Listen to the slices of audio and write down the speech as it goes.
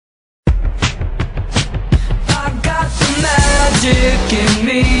magic in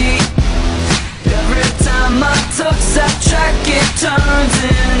me. Every time I touch that track, it turns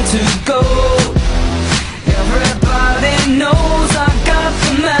into gold. Everybody knows I got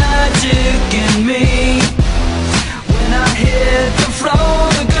the magic in me. When I hit the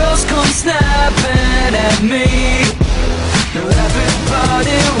floor, the girls come snapping at me. Now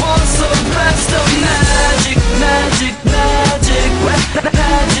everybody wants a blast of magic, magic, magic, magic,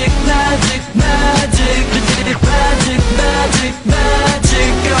 magic, magic, magic, magic, magic,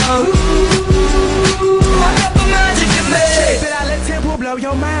 oh, I got the magic in me. But I let tempo blow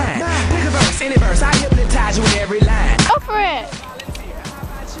your mind. Pick a verse, any verse, I hypnotize you with every line. Go for it.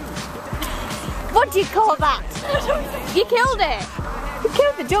 What do you call that? You killed it. You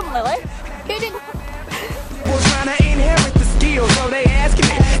killed the jump, Lily. You didn't. We're trying to inherit the skills, so they asking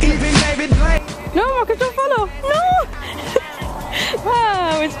it. Even David Blake. No, Marcus, don't follow. No.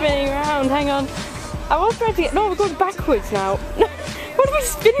 Ah, we're spinning around. Hang on. I was trying to get. No, we're going backwards now. What are we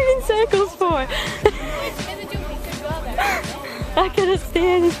spinning in circles for? I cannot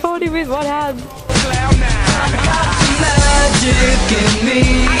steer this body with one hand. Cloud nine. I got the magic in me.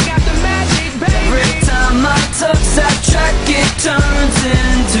 I got the magic, baby. Every time I touch that track, it turns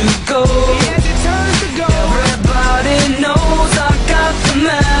into gold. Yes, it turns to gold. Everybody knows I got the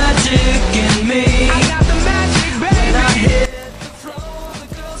magic in me. I got the magic, baby. When I hit the floor, the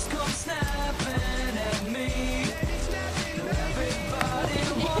girls come snapping at me. Everybody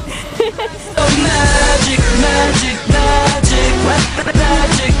wants so magic, magic, magic,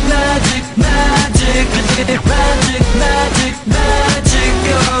 magic, magic, magic, magic, magic, magic,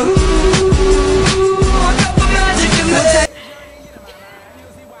 oh, I got the magic in me.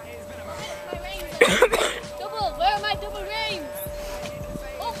 Double, where are my double rings?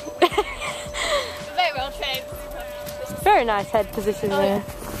 Oh. Very well trained. Very nice head position there.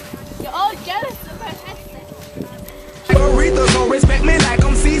 You're all jealous of my head. Aretha gon' respect me like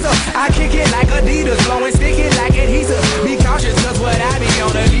I'm Caesar. I kick it like Adidas, blowing stick it like adhesive. Be cautious, cause what I be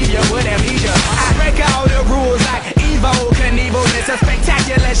gonna leave you with amnesia. I break all the rules like Evo Knievel. It's a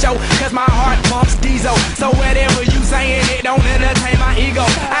spectacular show, cause my heart pumps diesel. So whatever you saying, it don't entertain my ego.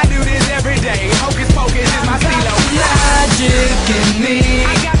 I do this every day, hocus pocus is my stilo. Magic in me.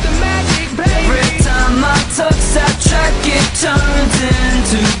 I got the magic, baby. Every time I touch that track, it turns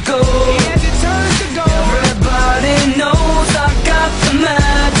into gold. Yes, it turns to gold. Everybody knows I got the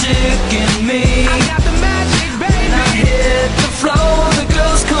magic in me. I got the magic, baby. When I hit the floor, the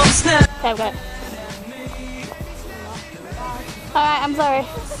girls come snap. Okay, okay. Alright, I'm sorry.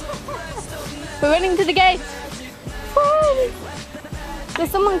 We're running to the gate. Woo!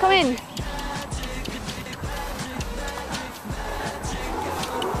 There's someone coming.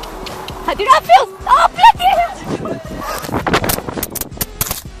 I do not feel. Oh, bloody hell!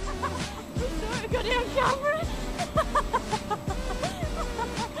 I got it on camera.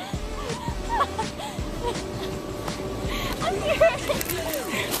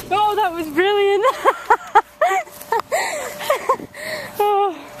 Oh, that was brilliant.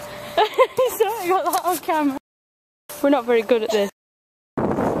 Oh, sorry, I got that on camera. We're not very good at this.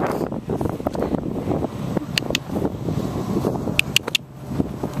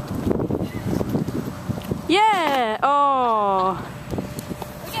 Yeah! Oh!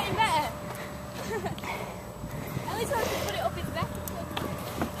 We're getting better. At least I have to put it up its back.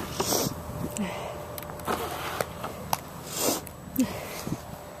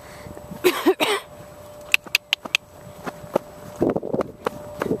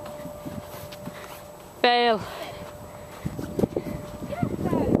 Fail.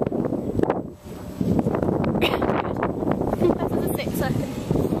 That was a 6 second.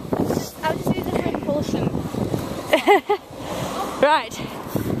 I'll just use it for impulsion. Right.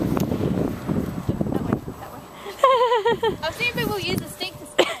 That way, that way. I've seen people use a stick to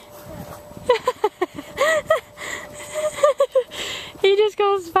stick. He just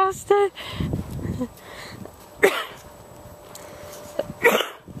goes faster.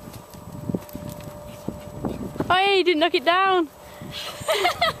 Oh yeah, you didn't knock it down.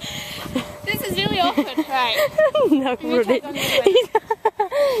 This is really awkward. Right. No, run it. He's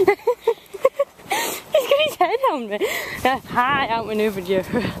got his head on me. I outmaneuvered you.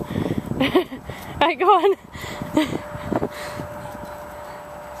 Right, go on.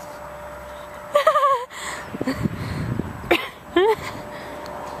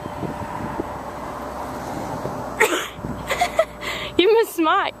 You must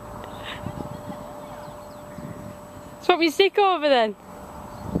smite. Swap your stick over then.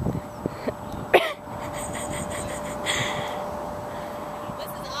 This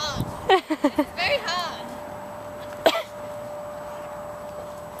is hard. It's very hard.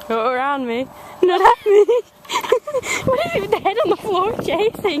 Go around me. Not at me. What is it with the head on the floor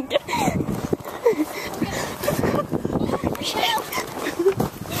chasing?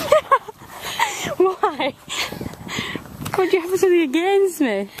 Why? Would you have something against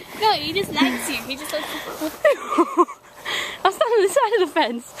me? No, he just likes you. He just likes you. I'll stand on the side of the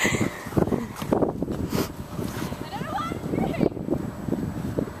fence.